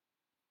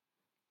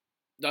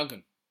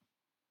Duncan.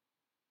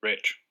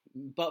 Rich.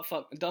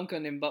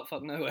 Duncan in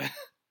Buttfuck Nowhere.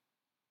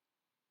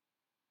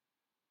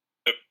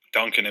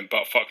 Duncan in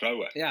Buttfuck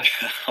Nowhere. Yeah.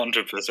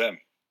 100%.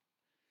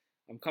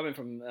 I'm coming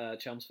from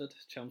Chelmsford.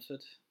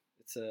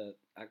 It's a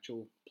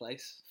actual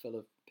place full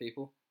of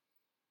people.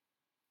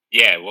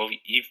 Yeah, well,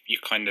 you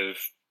kind of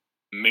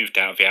moved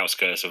out of the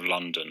outskirts of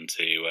London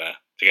to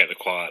get the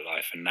quiet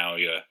life, and now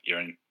you're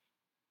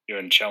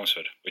in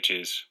Chelmsford, which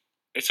is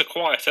it's a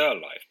quieter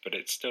life, but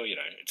it's still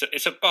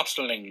it's a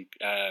bustling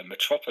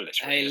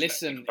metropolis. Really, Hey, isn't it, in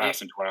listen,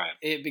 comparison to where I am.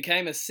 it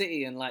became a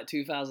city in like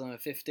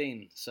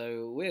 2015,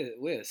 so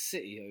we're a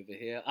city over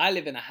here. I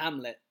live in a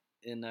hamlet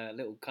in a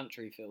little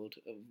country field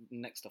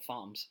next to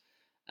farms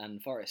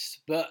and forests,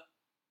 but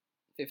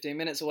 15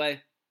 minutes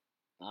away,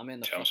 I'm in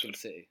the Chelmsford. fucking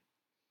city.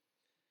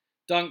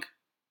 Dunk,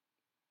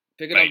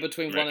 pick a Mate, number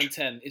between 1 Rich. and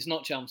 10. It's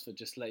not Chelmsford,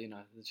 just to let you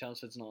know. The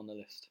Chelmsford's not on the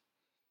list.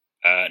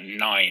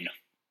 9.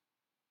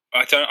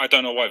 I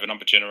don't know why the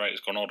number generator's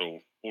gone odd.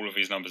 All of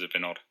these numbers have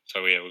been odd.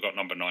 So yeah, we've got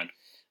number 9.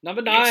 Number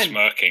And you're 9.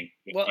 smirking.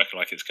 You're Well, smirking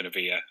like it's going to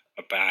be a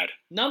bad.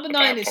 number a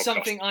 9 bad is podcast.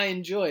 something I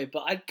enjoy,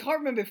 but I can't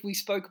remember if we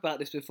spoke about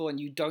this before and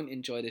you don't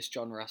enjoy this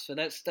genre, so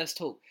let's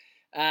talk.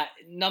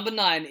 Number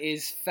 9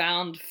 is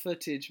found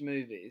footage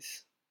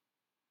movies.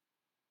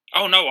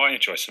 Oh no, I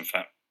enjoy some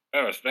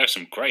there are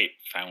some great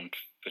found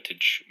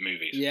footage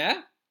movies.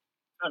 Yeah?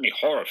 Only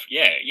horror.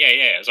 Yeah.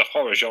 As a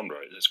horror genre,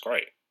 it's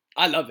great.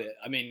 I love it.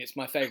 I mean, it's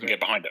my I can favourite. get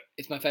behind it.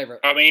 It's my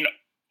favourite. I mean,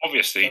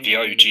 obviously the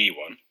Genre movie. OG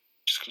one,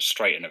 just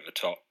straight in at the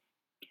top,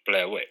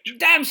 Blair Witch.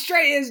 Damn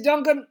straight it is,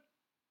 Duncan!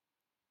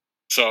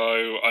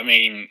 So I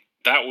mean,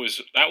 that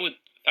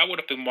would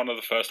have been one of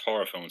the first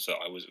horror films that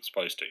I was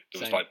exposed to.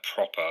 There was Same. like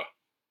proper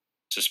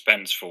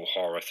suspenseful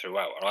horror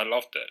throughout, and I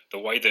loved it. The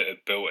way that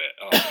it built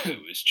it up, it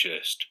was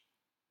just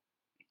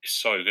it's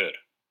so good,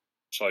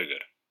 so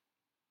good.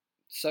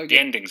 So The good.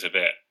 ending's a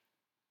bit.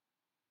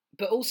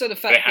 But also the They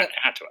fact had, that it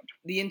had to end.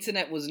 the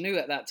internet was new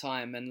at that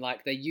time, and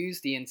like they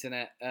used the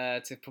internet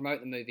to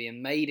promote the movie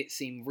and made it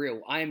seem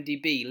real.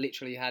 IMDb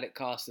literally had it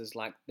cast as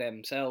like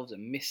themselves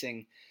and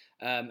missing,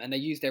 and they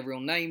used their real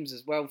names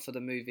as well for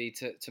the movie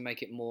to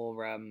make it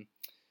more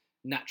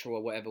natural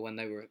or whatever when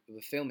they were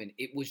filming.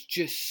 It was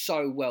just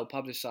so well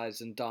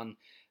publicized and done.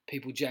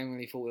 People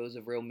genuinely thought it was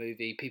a real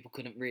movie. People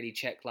couldn't really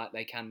check like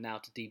they can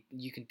now.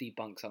 You can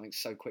debunk something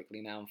so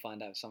quickly now and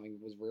find out if something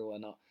was real or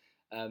not.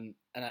 And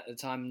at the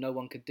time, no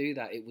one could do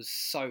that. It was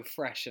so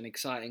fresh and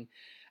exciting,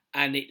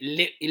 and it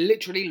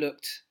literally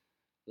looked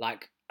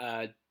like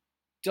a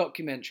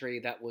documentary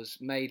that was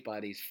made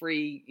by these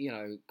free,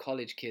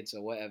 college kids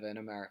or whatever in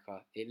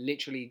America. It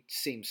literally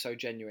seems so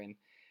genuine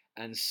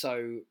and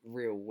so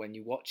real when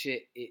you watch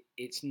it.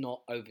 It's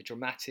not over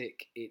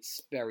dramatic.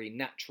 It's very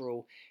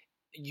natural.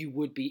 You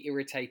would be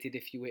irritated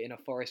if you were in a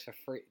forest for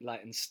free,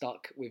 like, and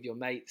stuck with your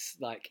mates.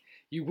 Like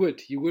you would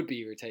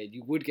be irritated.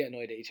 You would get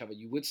annoyed at each other.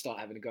 You would start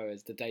having to go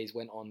as the days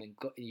went on, and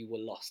you were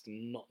lost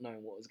and not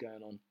knowing what was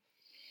going on.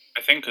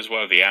 I think as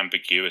well the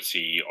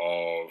ambiguity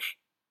of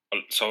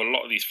so a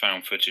lot of these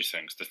found footage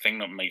things. The thing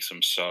that makes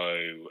them so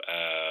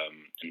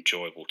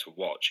enjoyable to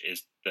watch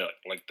is that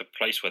like the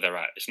place where they're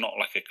at. It's not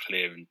like a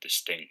clear and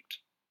distinct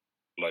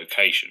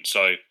location.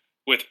 So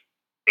with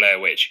Blair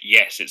Witch,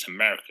 yes, it's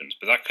Americans,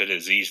 but that could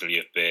as easily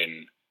have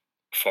been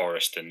a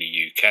forest in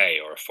the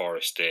UK or a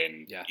forest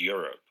in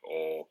Europe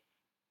or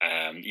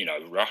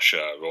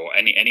Russia or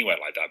anywhere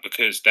like that,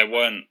 because they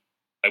weren't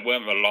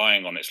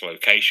relying on its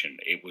location.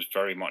 It was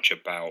very much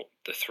about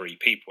the three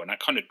people, and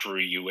that kind of drew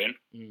you in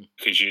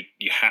because you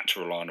had to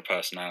rely on the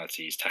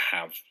personalities to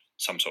have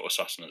some sort of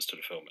sustenance to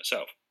the film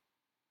itself.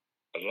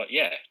 But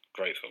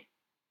great film.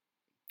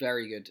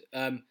 Very good.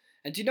 And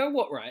do you know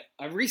what, right?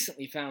 I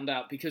recently found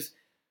out, because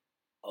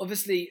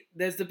obviously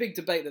there's the big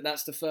debate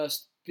that's the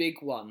first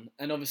big one,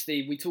 and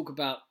obviously we talk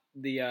about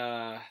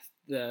the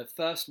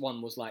first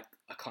one was like,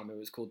 I can't remember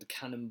what it's called,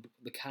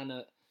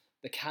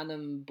 the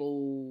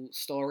Cannonball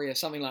Story or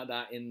something like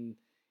that in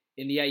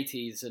the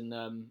 80s, and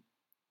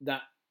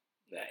that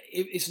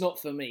it's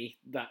not for me,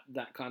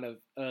 that kind of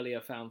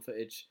earlier found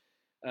footage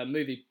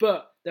movie.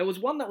 But there was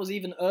one that was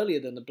even earlier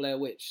than the Blair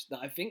Witch that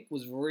I think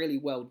was really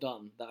well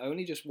done, that I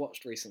only just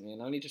watched recently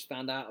and only just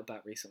found out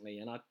about recently,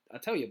 and I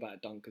tell you about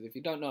it, Don, because if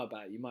you don't know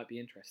about it, you might be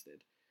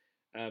interested,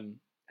 and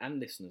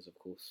listeners, of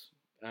course.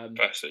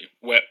 Firstly,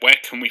 where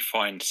can we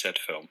find said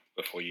film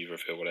before you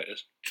reveal what it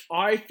is?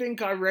 I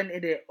think I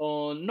rented it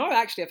on... No,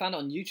 actually, I found it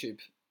on YouTube.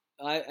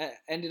 I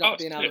ended up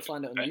being able to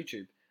find it on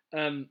YouTube.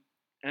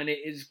 And it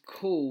is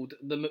called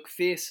The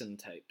McPherson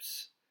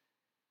Tapes.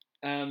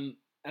 And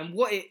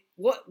what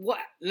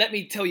let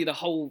me tell you the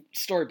whole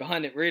story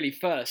behind it really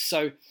first.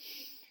 So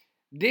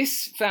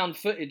this found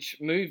footage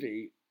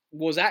movie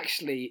was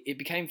actually, it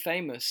became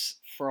famous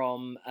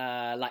from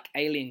like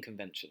alien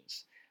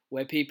conventions,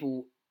 where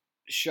people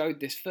showed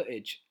this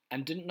footage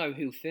and didn't know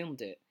who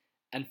filmed it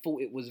and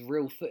thought it was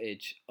real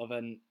footage of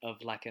an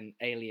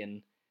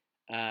alien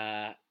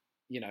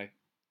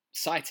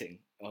sighting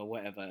or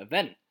whatever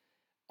event.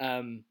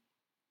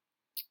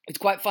 it's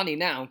quite funny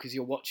now because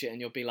you'll watch it and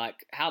you'll be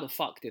like, how the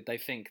fuck did they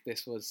think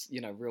this was,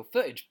 real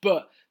footage?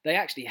 But they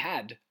actually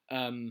had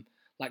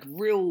like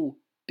real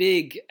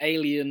big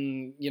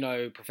alien,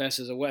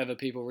 professors or whatever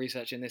people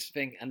researching this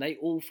thing, and they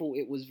all thought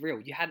it was real.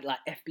 You had like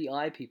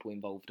FBI people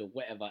involved or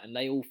whatever, and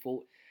they all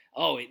thought,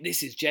 oh,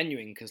 this is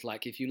genuine because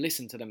like if you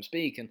listen to them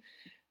speak, and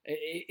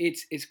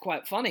it's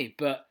quite funny.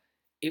 But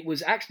it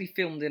was actually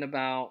filmed in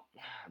about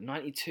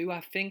 92,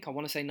 I think. I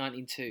want to say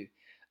 92.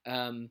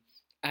 Um,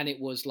 and it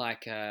was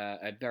like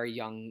a very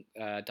young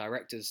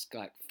director's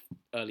like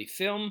early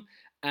film,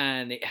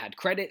 and it had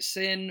credits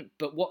in.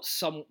 But what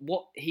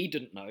he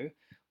didn't know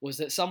was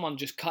that someone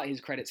just cut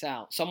his credits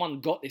out.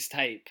 Someone got this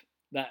tape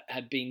that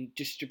had been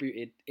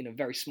distributed in a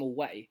very small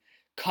way,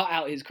 cut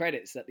out his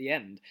credits at the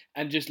end,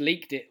 and just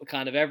leaked it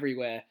kind of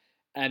everywhere.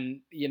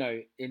 And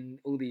in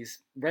all these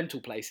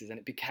rental places, and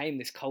it became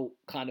this cult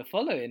kind of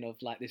following of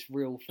like this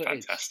real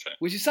footage. Fantastic.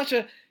 Which is such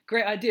a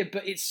great idea,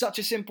 but it's such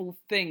a simple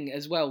thing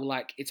as well.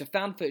 Like it's a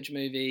found footage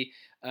movie.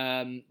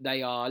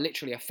 They are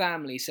literally a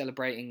family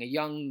celebrating a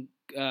young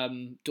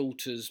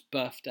daughter's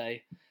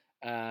birthday,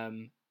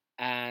 and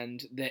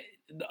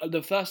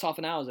the first half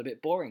an hour is a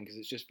bit boring because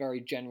it's just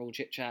very general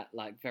chit chat,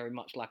 like very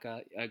much like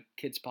a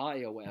kid's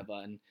party or whatever,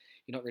 and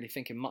you're not really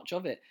thinking much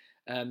of it.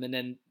 And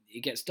then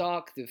it gets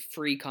dark. The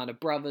three kind of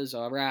brothers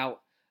are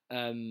out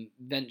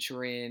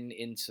venturing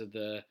into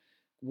the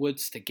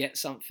woods to get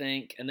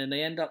something, and then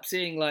they end up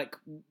seeing like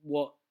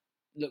what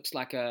looks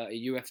like a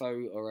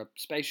UFO or a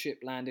spaceship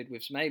landed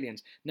with some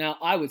aliens. Now,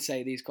 I would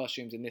say these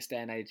costumes in this day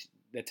and age,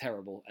 they're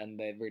terrible and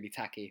they're really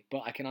tacky,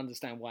 but I can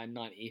understand why in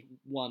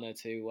 91 or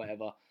 2,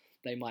 whatever,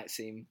 they might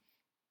seem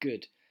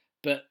good.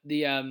 But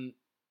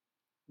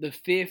the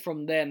fear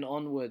from then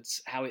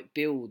onwards, how it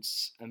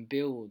builds and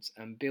builds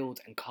and builds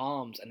and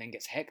calms and then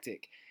gets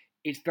hectic,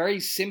 it's very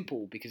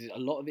simple because a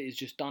lot of it is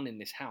just done in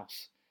this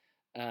house.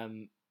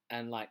 And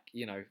like,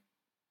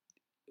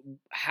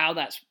 how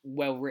that's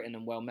well written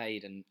and well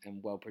made and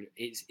well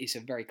produced. It's a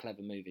very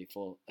clever movie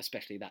for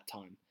especially that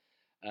time.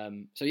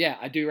 So yeah,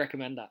 I do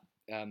recommend that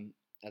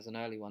as an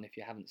early one if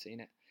you haven't seen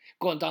it.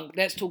 Go on, Dunk.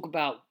 Let's talk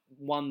about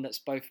one that's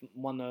both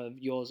one of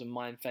yours and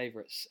mine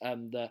favourites.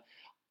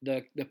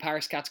 The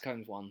Paris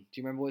Catacombs one.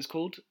 Do you remember what it's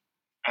called?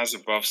 As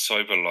Above,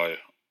 So Below.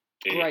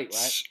 Great,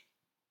 right?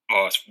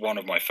 It's one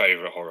of my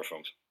favourite horror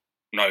films.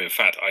 No, in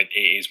fact, it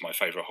is my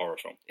favourite horror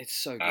film. It's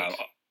so good.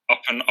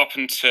 Up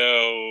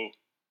until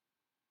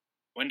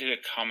when did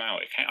it come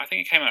out? I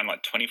think it came out in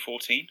like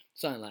 2014.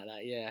 Something like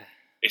that, yeah.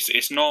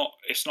 It's not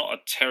a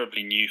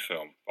terribly new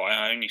film, but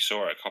I only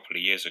saw it a couple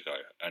of years ago,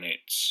 and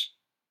it's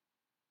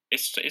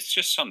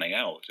just something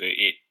else.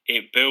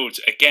 It builds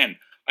again.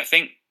 I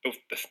think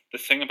the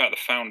thing about the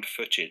found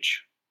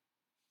footage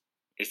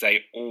is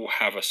they all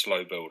have a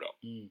slow build up.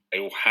 They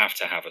all have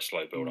to have a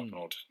slow build up in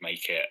order to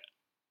make it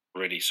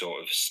really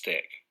sort of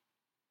stick.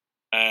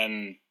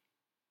 And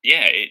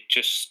yeah, it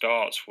just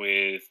starts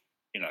with,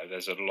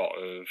 there's a lot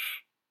of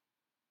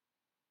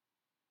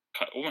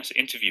almost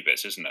interview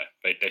bits, isn't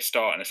it? They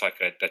start and it's like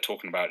they're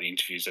talking about the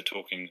interviews. They're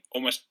talking,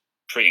 almost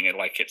treating it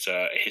like it's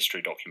a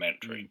history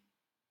documentary.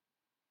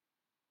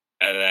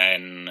 And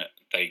then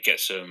they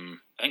get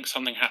I think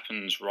something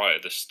happens right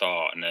at the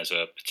start, and there's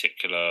a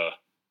particular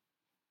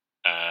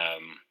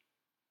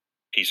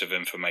piece of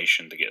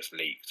information that gets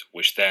leaked,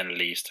 which then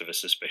leads to the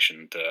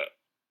suspicion that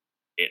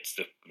it's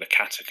the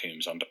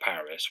catacombs under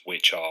Paris,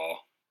 which are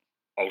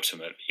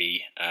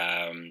ultimately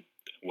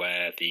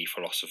where the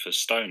Philosopher's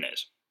Stone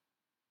is.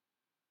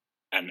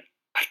 And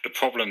the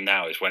problem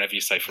now is whenever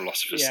you say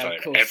Philosopher's Stone,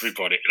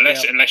 everybody,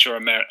 unless you're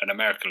an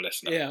American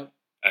listener,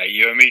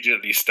 you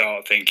immediately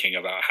start thinking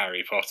about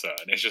Harry Potter,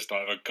 and it's just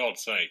like, for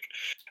God's sake.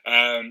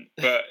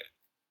 But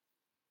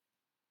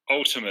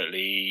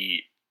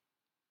ultimately,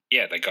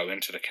 yeah, they go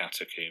into the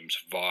catacombs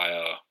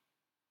via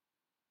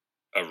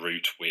a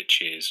route which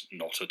is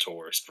not a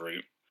tourist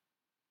route,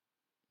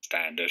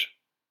 standard.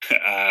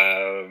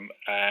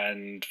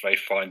 And they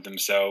find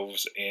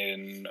themselves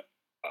in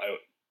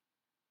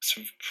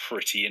some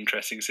pretty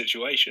interesting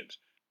situations.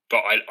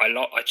 But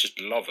I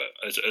just love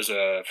it as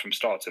a from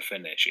start to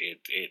finish.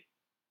 It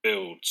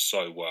builds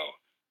so well,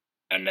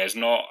 and there's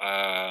not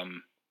a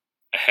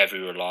heavy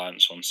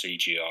reliance on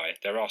CGI.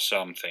 There are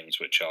some things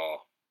which are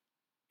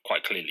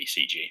quite clearly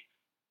CG,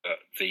 but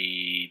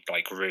the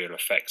real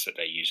effects that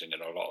they're using in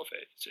a lot of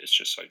it, it's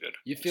just so good.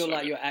 You feel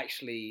like you're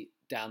actually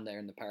down there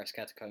in the Paris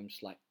catacombs,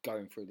 like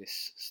going through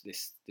this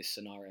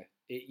scenario.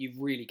 You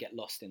really get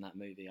lost in that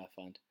movie, I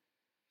find.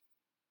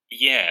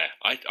 Yeah,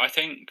 I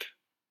think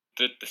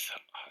that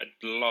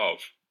I'd love.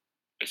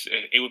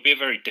 It would be a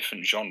very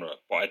different genre,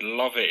 but I'd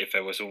love it if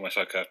there was almost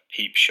like a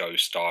Peep Show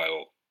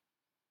style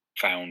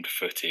found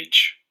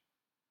footage.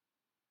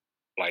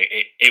 Like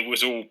it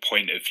was all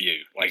point of view.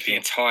 Like the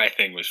entire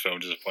thing was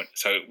filmed as a point,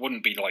 so it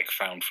wouldn't be like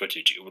found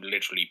footage. It would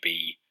literally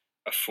be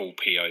a full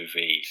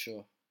POV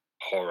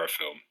horror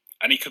film,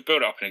 and he could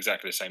build it up in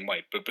exactly the same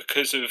way. But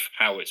because of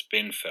how it's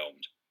been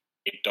filmed,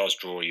 it does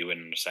draw you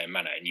in the same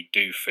manner, and you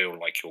do feel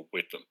like you're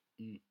with them.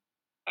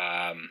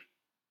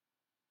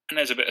 and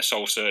there's a bit of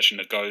soul searching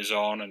that goes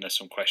on, and there's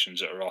some questions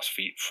that are asked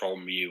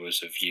from you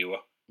as a viewer.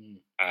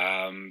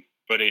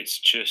 But it's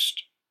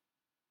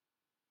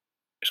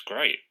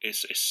great.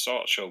 It's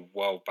such a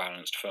well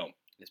balanced film.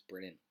 It's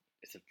brilliant.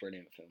 It's a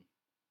brilliant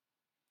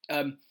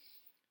film.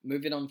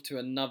 Moving on to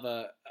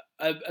another,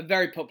 a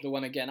very popular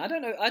one again.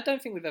 I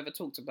don't think we've ever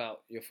talked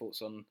about your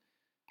thoughts on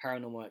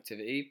Paranormal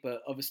Activity,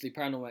 but obviously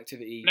Paranormal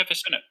Activity Never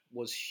seen it.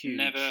 Was huge.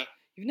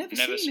 You've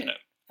never seen it.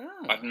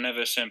 Ah. I've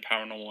never seen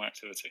Paranormal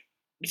Activity.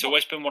 It's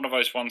always been one of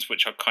those ones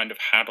which I've kind of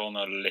had on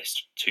a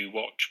list to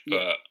watch,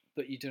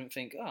 but you don't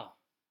think, Well,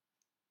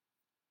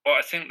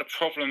 I think the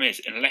problem is,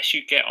 unless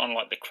you get on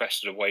like the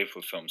crest of the wave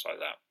with films like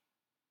that,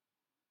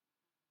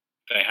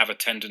 they have a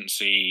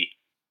tendency.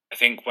 I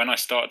think when I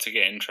started to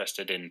get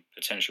interested in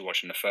potentially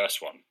watching the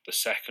first one, the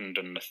second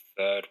and the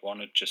third one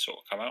had just sort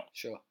of come out.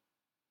 Sure.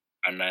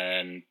 And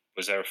then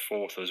was there a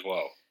fourth as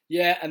well?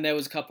 Yeah, and there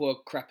was a couple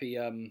of crappy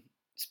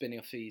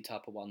spin-offy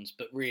type of ones,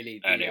 but really,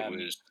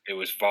 it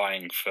was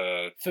vying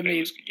for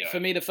me. For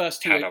me, the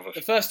first two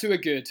are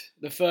good.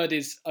 The third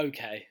is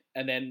okay,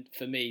 and then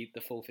for me,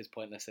 the fourth is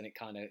pointless, and it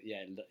kind of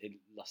it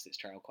lost its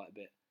trail quite a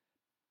bit.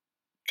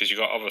 Because you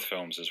got other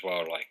films as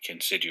well, like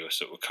Insidious,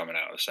 that were coming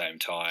out at the same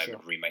time, sure.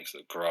 Remakes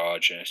of The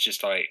Grudge, and it's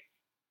just like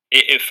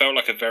it felt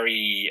like a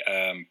very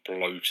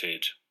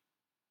bloated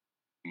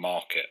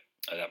market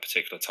at that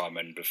particular time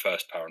when the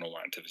first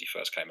Paranormal Activity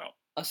first came out.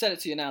 I'll sell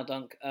it to you now,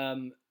 Dunk.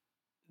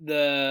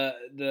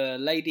 The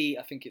lady,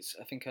 I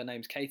think her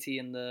name's Katie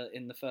in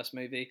the first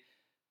movie.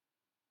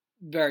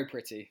 Very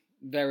pretty,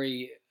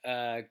 very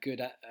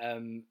good at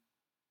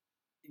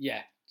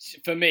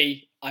For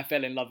me, I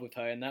fell in love with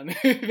her in that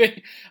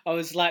movie. I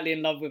was slightly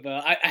in love with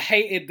her. I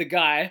hated the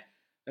guy,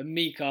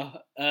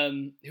 Mika,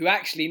 who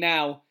actually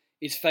now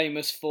is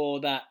famous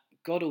for that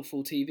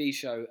god-awful TV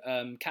show,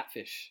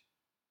 Catfish.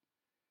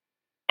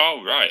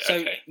 Oh, right, so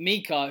okay.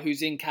 Mika,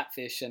 who's in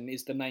Catfish and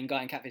is the main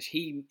guy in Catfish,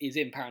 he is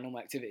in Paranormal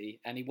Activity,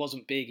 and he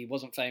wasn't big, he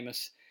wasn't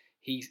famous.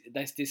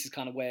 This is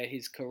kind of where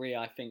his career,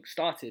 I think,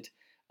 started.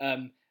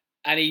 And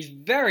he's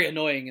very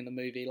annoying in the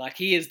movie. Like,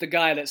 he is the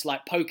guy that's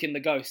like poking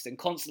the ghost and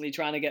constantly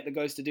trying to get the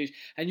ghost to do.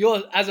 And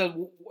you're, as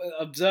an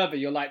observer,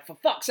 you're like, for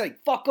fuck's sake,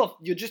 fuck off.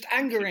 You're just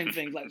angering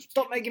things. Like,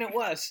 stop making it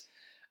worse.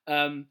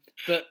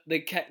 But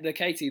the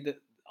Katie,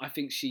 that I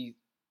think she's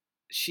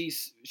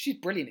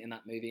brilliant in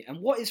that movie.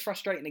 And what is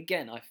frustrating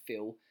again, I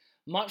feel,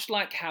 much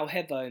like how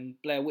Heather in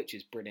Blair Witch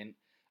is brilliant,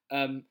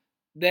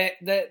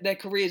 their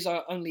careers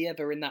are only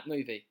ever in that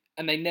movie,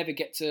 and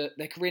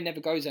their career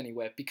never goes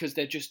anywhere because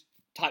they're just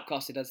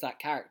typecasted as that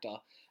character,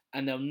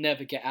 and they'll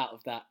never get out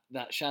of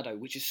that shadow,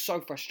 which is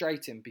so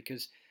frustrating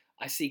because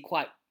I see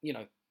quite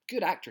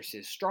good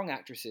actresses, strong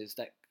actresses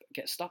that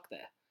get stuck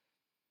there.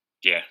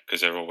 Yeah,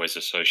 because they're always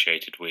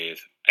associated with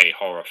a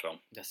horror film.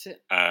 That's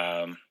it.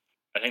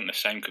 I think the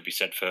same could be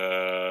said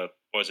for,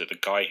 the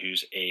guy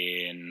who's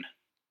in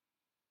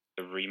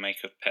the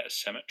remake of Pet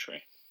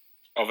Sematary?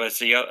 Oh,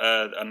 there's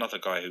another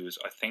guy who was,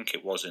 I think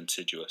it was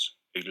Insidious,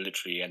 who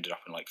literally ended up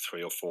in like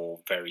 3 or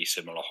 4 very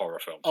similar horror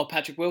films. Oh,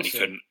 Patrick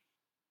Wilson.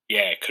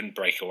 Couldn't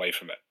break away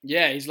from it.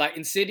 Yeah, he's like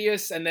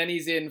Insidious, and then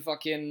he's in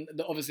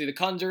obviously The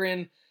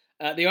Conjuring.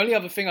 The only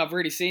other thing I've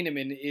really seen him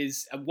in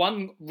is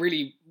one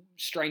really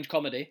strange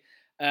comedy,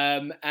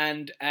 and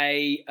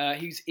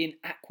he's in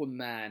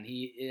Aquaman.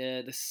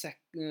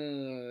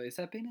 Has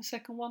that been a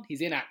second one? He's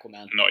in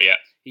Aquaman. Not yet.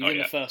 He's in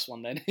the first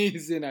one. Then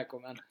he's in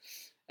Aquaman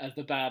as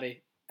the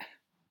baddie.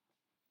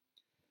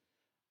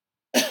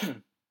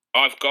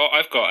 I've got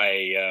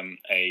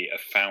a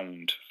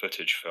found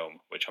footage film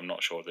which I'm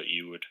not sure that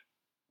you would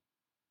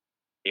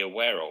be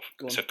aware of.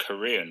 It's a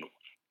Korean.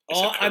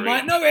 I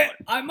might know it.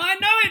 I might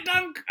know it,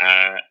 Dunk.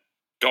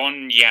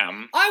 Don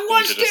Yam. I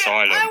watched it.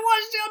 Asylum. I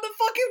watched it on the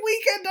fucking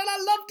weekend and I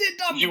loved it,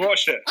 Dunk. You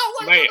watched it? I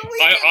watched it on the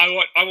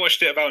weekend. I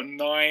watched it about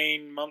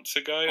 9 months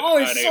ago. Oh,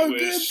 it's so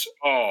good.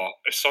 Oh,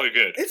 it's so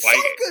good. It's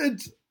so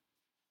good.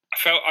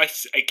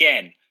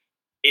 Again,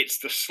 it's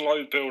the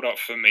slow build-up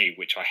for me,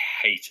 which I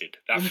hated.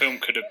 That film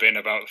could have been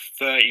about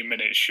 30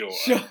 minutes shorter,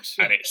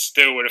 sure. And it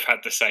still would have had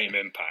the same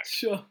impact.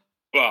 Sure.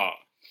 But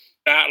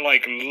that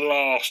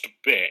last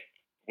bit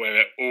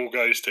where it all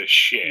goes to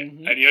shit,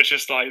 and you're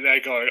just like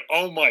there going,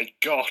 "Oh my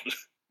god!"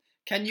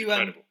 Can you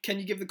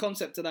give the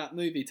concept of that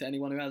movie to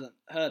anyone who hasn't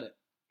heard it?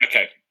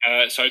 Okay,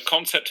 so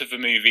concept of the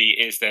movie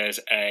is there's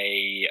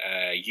a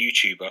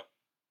YouTuber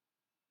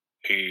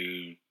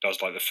who does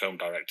the film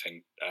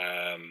directing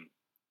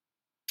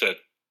to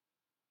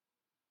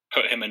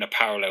put him in a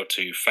parallel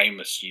to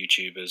famous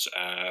YouTubers.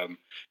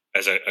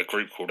 There's a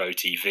group called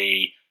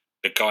OTV.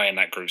 The guy in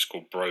that group's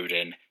called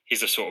Brodin.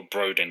 He's a sort of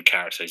Brodin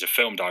character. He's a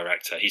film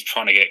director. He's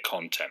trying to get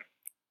content.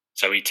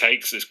 So he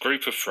takes this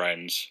group of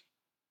friends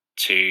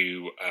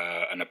to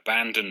an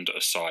abandoned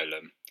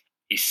asylum.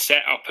 He's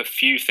set up a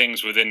few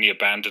things within the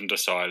abandoned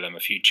asylum, a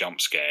few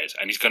jump scares,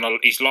 and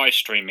he's live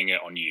streaming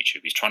it on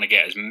YouTube. He's trying to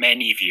get as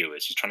many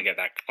viewers. He's trying to get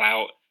that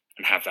clout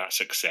and have that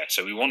success.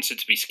 So he wants it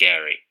to be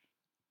scary.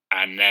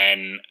 And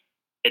then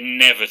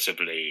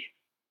inevitably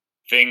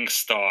things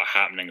start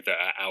happening that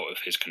are out of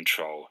his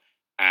control,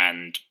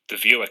 and the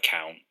viewer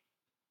count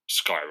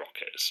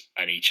skyrockets,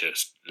 and he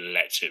just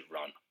lets it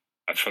run.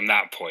 And from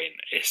that point,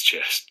 it's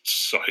just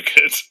so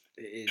good.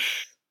 It is.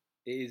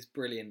 It is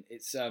brilliant.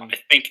 It's I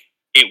think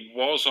it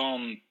was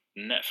on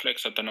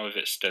Netflix. I don't know if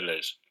it still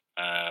is.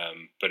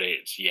 But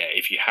it's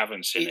if you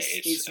haven't seen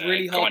it's it,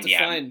 really hard to Gonyam.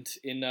 find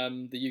in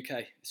the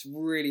UK. It's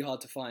really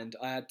hard to find.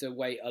 I had to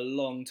wait a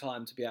long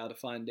time to be able to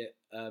find it.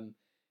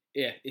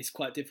 Yeah, it's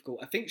quite difficult.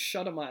 I think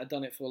Shudder might have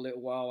done it for a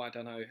little while. I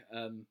don't know.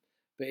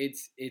 But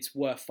it's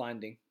worth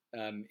finding.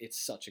 It's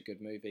such a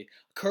good movie.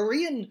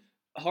 Korean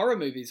horror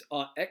movies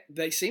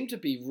they seem to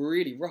be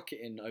really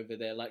rocketing over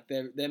there. Like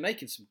they're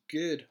making some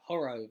good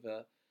horror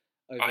over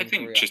I in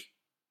think Korea. just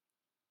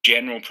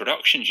general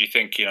productions. You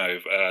think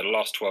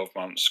last 12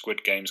 months,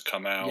 Squid Game's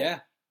come out. Yeah.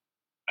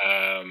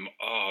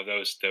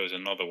 There was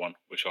another one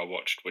which I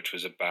watched, which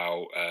was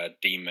about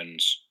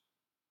demons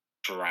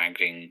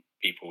dragging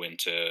people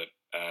into.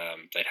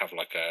 They'd have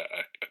like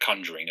a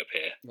conjuring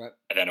appear, Right.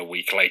 and then a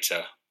week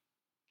later,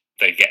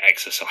 they'd get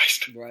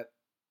exorcised, Right.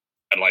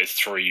 and like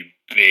 3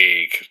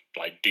 big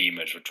like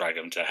demons would drag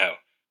them to hell.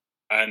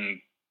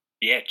 And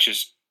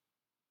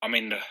I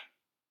mean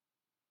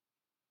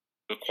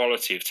the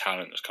quality of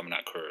talent that's coming out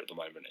of Korea at the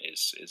moment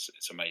is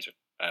it's amazing,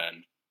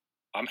 and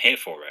I'm here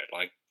for it.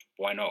 Like,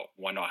 why not?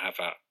 Why not have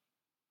that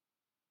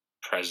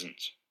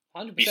presence?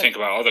 100%. You think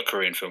about other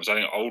Korean films. I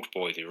think Old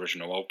Boy, the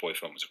original Old Boy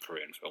film, was a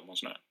Korean film,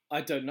 wasn't it?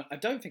 I don't know. I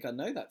don't think I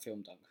know that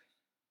film, Dunk.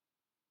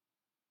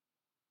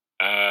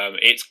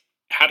 It's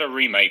had a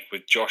remake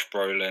with Josh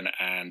Brolin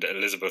and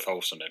Elizabeth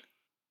Olsen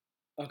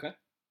in. Okay.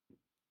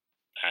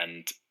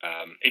 And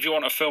if you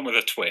want a film with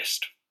a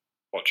twist,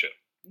 watch it.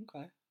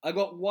 Okay. I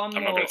got one.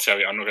 I'm not going to tell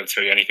you. I'm not going to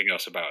tell you anything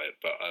else about it.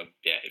 But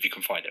if you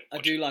can find it, I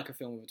do like a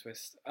film with a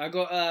twist. I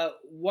got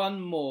one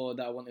more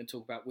that I wanted to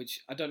talk about,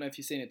 which I don't know if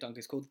you've seen it, Dunk.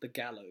 It's called The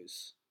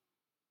Gallows.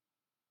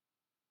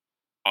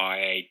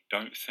 I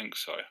don't think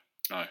so.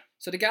 No.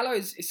 So The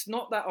Gallows, it's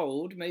not that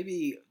old.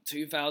 Maybe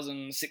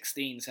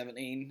 2016,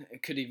 17.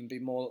 It could even be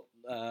more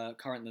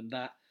current than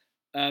that.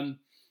 And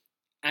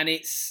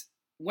it's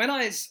when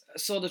I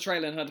saw the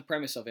trailer and heard the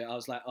premise of it, I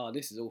was like, "Oh,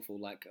 this is awful.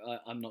 Like,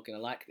 I'm not going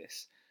to like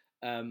this."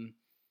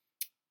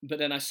 But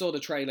then I saw the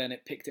trailer and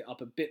it picked it up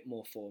a bit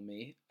more for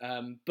me.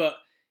 But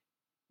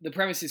the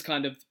premise is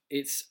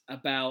it's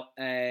about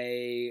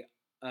a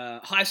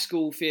high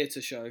school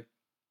theatre show.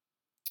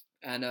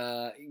 And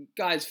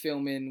guy's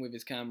filming with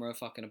his camera,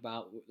 fucking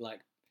about,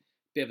 like,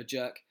 bit of a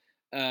jerk.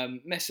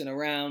 Messing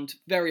around,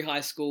 very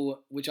high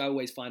school, which I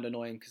always find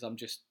annoying because I'm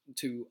just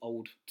too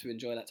old to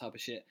enjoy that type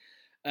of shit.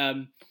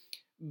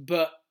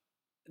 But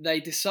they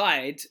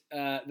decide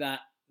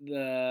that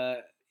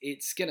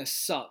it's gonna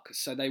suck,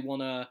 so they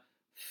want to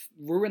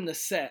ruin the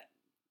set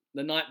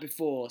the night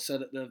before so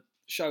that the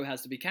show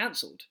has to be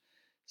cancelled.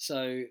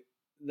 So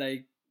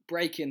they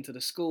break into the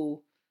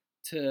school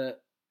to,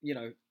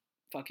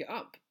 fuck it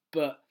up.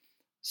 But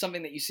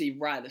something that you see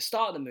right at the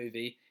start of the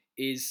movie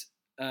is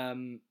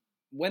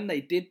when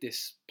they did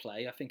this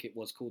play, I think it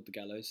was called The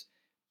Gallows,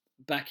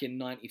 back in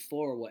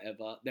 '94 or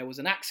whatever, there was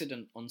an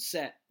accident on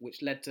set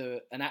which led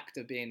to an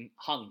actor being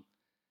hung.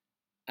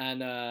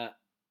 And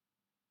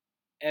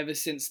ever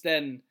since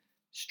then,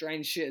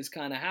 strange shit has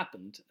kind of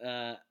happened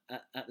at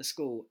the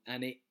school,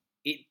 and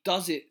it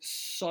does it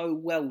so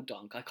well,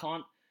 Dunk.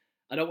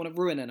 I don't want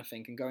to ruin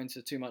anything and go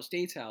into too much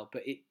detail,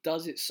 but it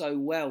does it so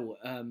well,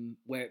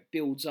 where it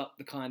builds up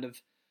the kind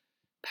of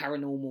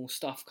paranormal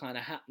stuff kind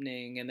of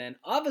happening, and then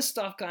other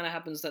stuff kind of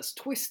happens that's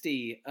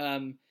twisty.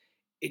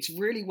 It's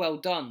really well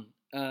done.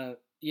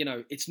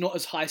 It's not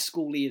as high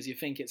schooly as you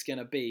think it's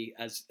gonna be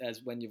as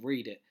when you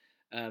read it.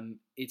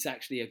 It's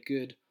actually a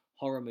good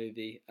horror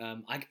movie.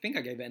 I think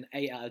I gave it an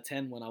 8 out of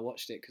 10 when I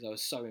watched it because I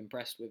was so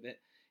impressed with it.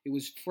 It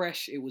was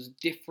fresh. It was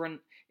different.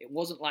 It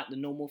wasn't like the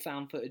normal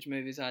found footage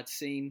movies I'd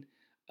seen.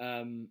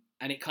 And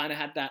it kind of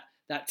had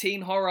that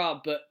teen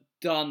horror, but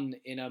done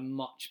in a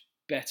much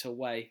better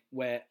way,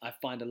 where I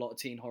find a lot of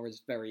teen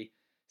horrors very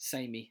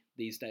samey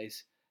these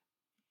days.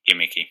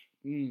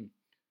 Gimmicky.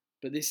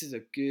 But this is a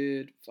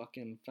good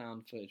fucking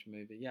found footage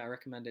movie. Yeah, I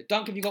recommend it.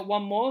 Dunk, have you got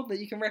one more that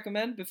you can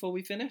recommend before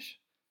we finish?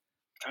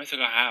 I don't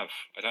think I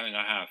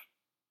have.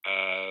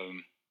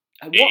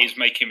 It is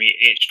making me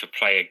itch to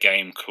play a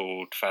game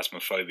called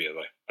Phasmophobia,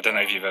 though. I don't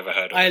know if you've ever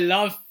heard of it. I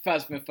love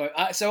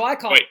Phasmophobia. So I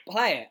can't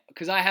play it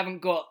because I haven't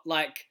got,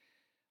 like,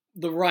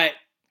 the right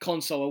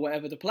console or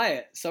whatever to play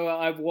it. So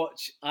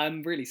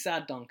I'm really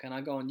sad, Dunk, and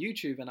I go on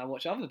YouTube and I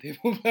watch other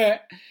people play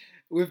it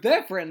with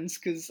their friends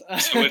because.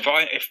 So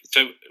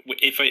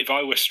if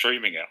I were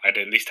streaming it, I'd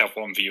at least have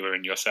one viewer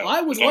and yourself.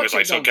 I would as long watch as it.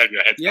 I still gave you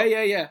a heads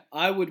up. Yeah.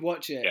 I would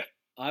watch it. Yeah.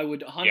 I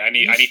would. Yeah, I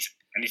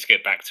need to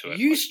get back to it.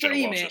 You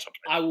stream it,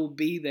 I will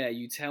be there.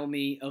 You tell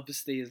me,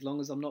 obviously, as long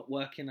as I'm not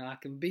working and I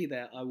can be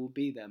there, I will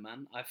be there,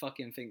 man. I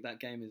fucking think that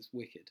game is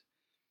wicked.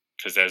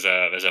 Because there's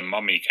a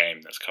mummy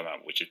game that's come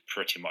out, which is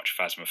pretty much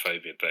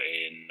Phasmophobia, but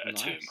in a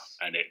tomb,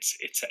 and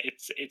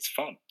it's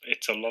fun.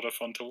 It's a lot of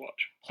fun to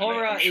watch.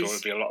 Horror I'm sure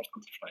it'd be a lot of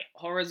fun to play.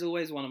 Horror is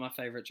always one of my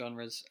favorite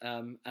genres,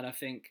 and I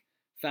think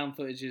found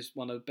footage is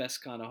one of the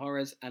best kind of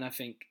horrors. And I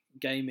think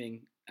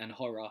gaming and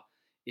horror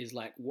is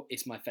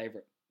it's my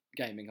favorite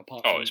gaming.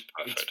 Apart Oh, from it's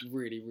it's perfect.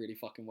 really really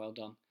fucking well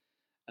done.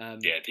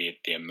 Yeah,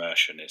 the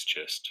immersion is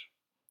just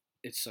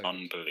It's so good.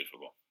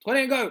 unbelievable.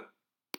 20 and go.